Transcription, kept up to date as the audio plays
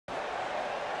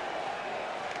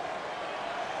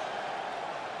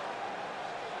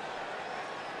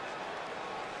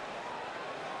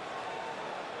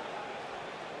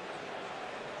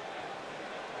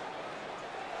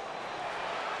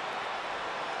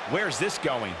Where's this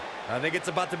going? I think it's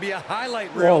about to be a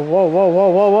highlight reel. Whoa, whoa, whoa, whoa,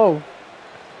 whoa, whoa.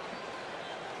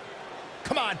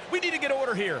 Come on, we need to get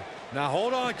order here. Now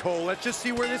hold on, Cole. Let's just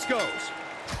see where this goes.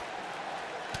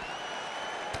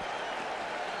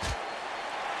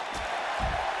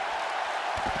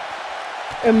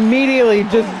 Immediately,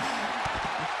 just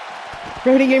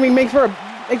RatinGaming makes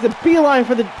a beeline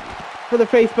for the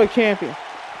Facebook champion.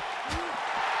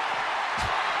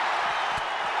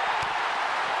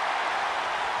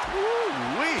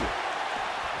 Woo-wee.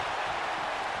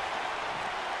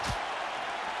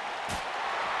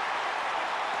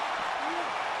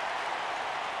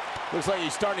 Looks like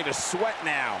he's starting to sweat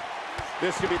now.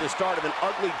 This could be the start of an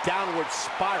ugly downward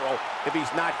spiral if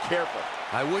he's not careful.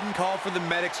 I wouldn't call for the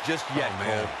medics just yet,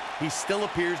 Cole. He still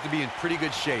appears to be in pretty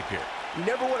good shape here. You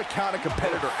never want to count a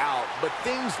competitor out, but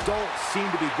things don't seem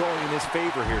to be going in his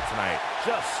favor here tonight.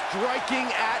 Just striking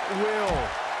at will.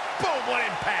 Boom, what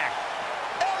impact.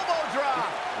 Elbow drop.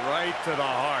 Right to the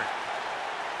heart.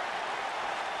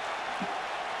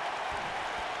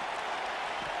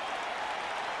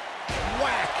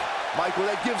 Whack. Michael,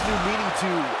 that gives new meaning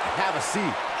to have a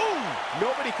seat. Ooh,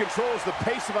 nobody controls the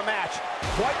pace of a match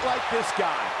quite like this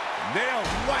guy. Nailed.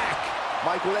 Whack.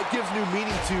 Michael, that gives new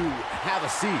meaning to have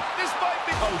a seat. This might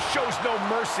be... Oh, shows no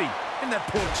mercy. In that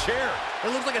poor chair.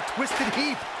 It looks like a twisted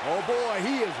heap. Oh, boy,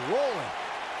 he is rolling.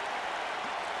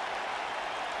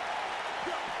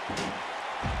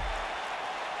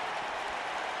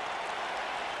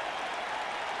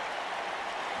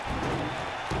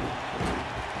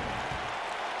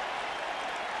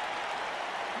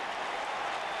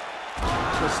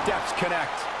 The steps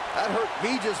connect. That hurt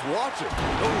me just watching.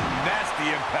 Oh, nasty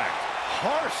impact.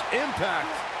 Harsh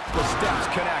impact. The steps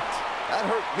connect. That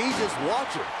hurt me just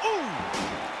watching.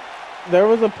 Ooh. There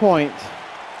was a point.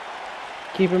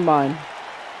 Keep in mind.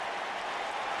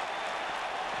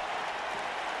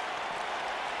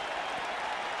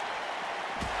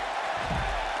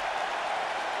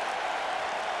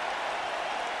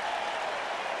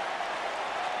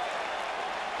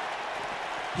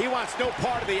 He wants no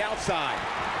part of the outside.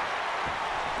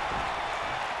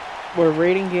 Where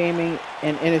RatinGaming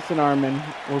and Innocent Armin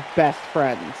were best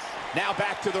friends. Now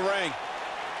back to the ring.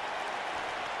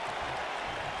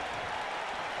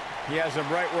 He has him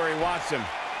right where he wants him.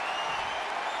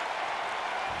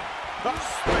 A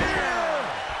spear!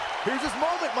 Here's his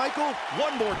moment, Michael.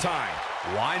 One more time.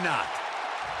 Why not?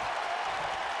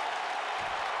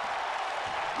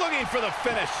 Looking for the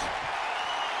finish.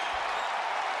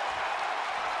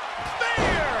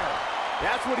 Spear!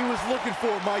 That's what he was looking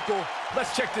for, Michael.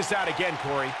 Let's check this out again,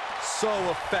 Corey. So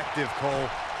effective, Cole.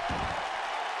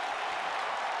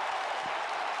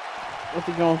 What's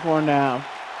he going for now?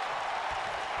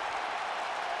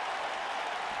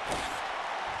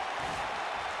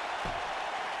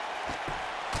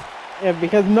 Yeah,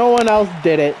 because no one else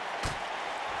did it.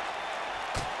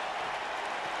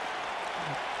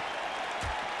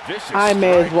 Vicious I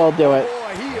may as well do it.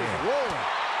 Boy, he is rolling.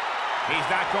 He's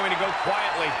not going to go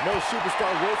quietly. No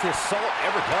superstar worth his salt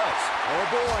ever does. Oh,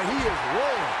 boy, he is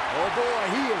rolling. Oh, boy,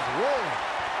 he is rolling.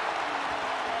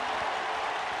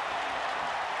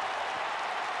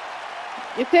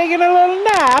 You're taking a little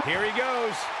nap. Here he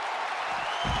goes.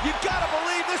 You gotta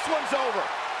believe this one's over.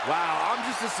 Wow, I'm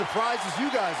just as surprised as you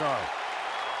guys are.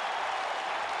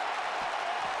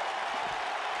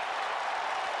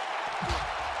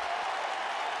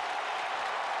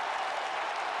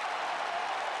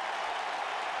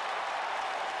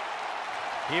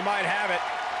 He might have it.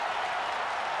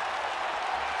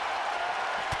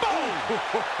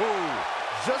 Boom!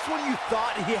 Just when you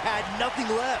thought he had nothing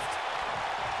left.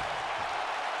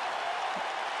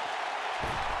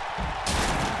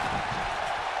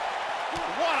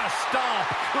 What a stomp.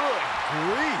 Good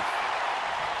grief.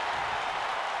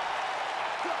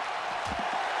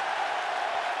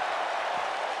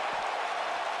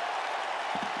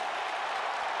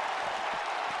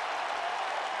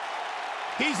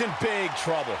 He's in big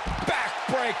trouble.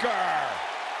 Backbreaker.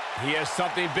 He has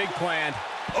something big planned.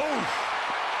 Oof.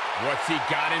 What's he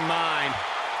got in mind?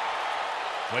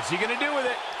 What's he gonna do with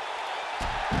it?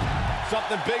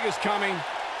 Something big is coming.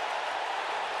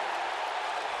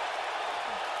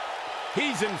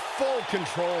 He's in full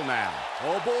control now.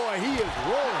 Oh boy, he is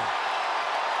rolling.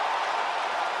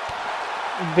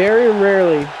 Very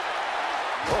rarely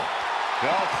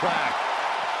Bell crack.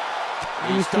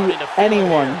 you see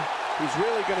anyone. He's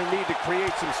really going to need to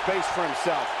create some space for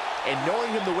himself. And knowing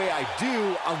him the way I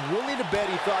do, I'm willing to bet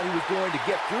he thought he was going to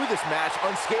get through this match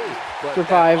unscathed. But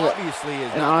Survive that obviously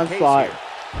is an not the case onslaught. here.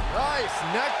 Nice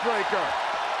neck breaker.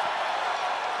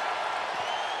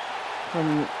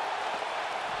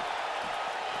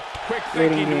 quick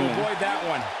Rating thinking to Gaming. avoid that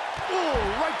one. Oh,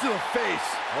 right to the face.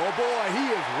 Oh, boy, he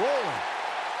is rolling.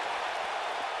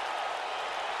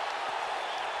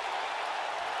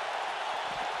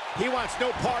 He wants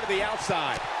no part of the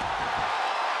outside.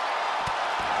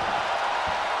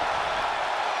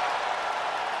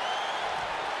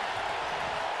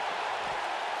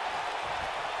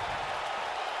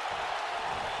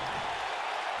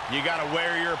 You got to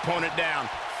wear your opponent down.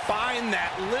 Find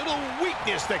that little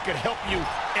weakness that could help you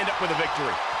end up with a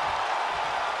victory.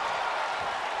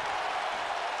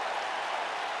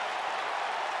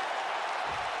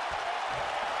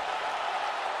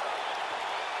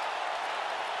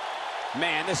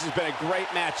 Man, this has been a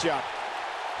great matchup.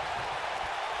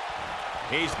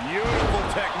 He's beautiful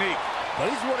technique. But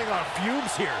he's running on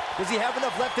fumes here. Does he have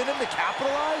enough left in him to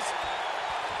capitalize?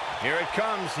 Here it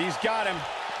comes. He's got him.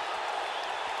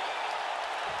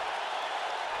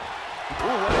 Ooh,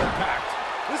 what impact.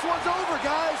 This one's over,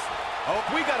 guys. Oh,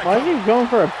 we got to Why is he going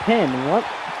for a pin? What?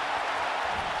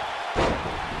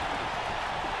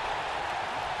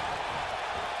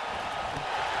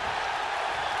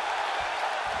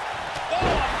 Oh,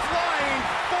 a flying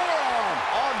forearm.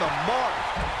 On the mark.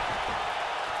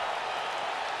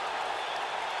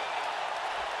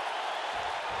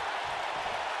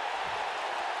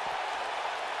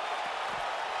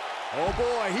 Oh,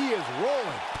 boy, he is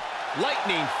rolling.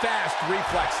 Lightning fast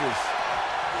reflexes.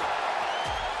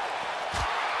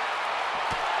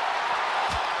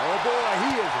 Oh, boy,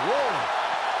 he is rolling.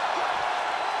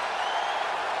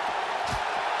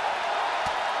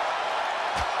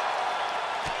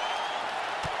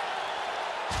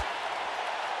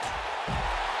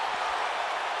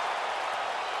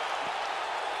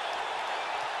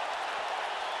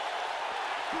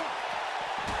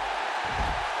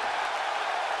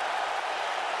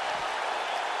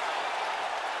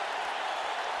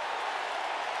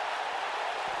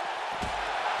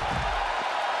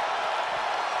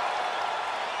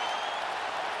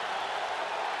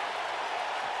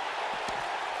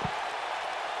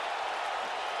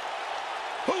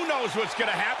 Who knows what's going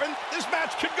to happen? This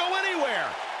match could go anywhere.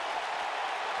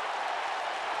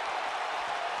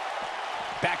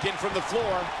 Back in from the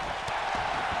floor.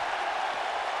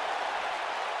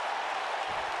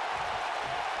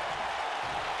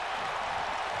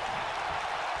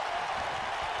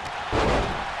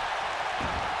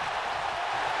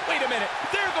 Wait a minute.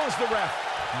 There goes the ref.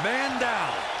 Man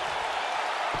down.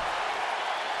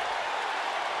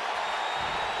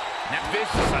 That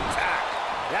vicious attack.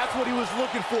 That's what he was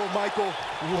looking for, Michael.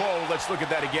 Whoa, let's look at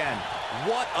that again.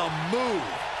 What a move.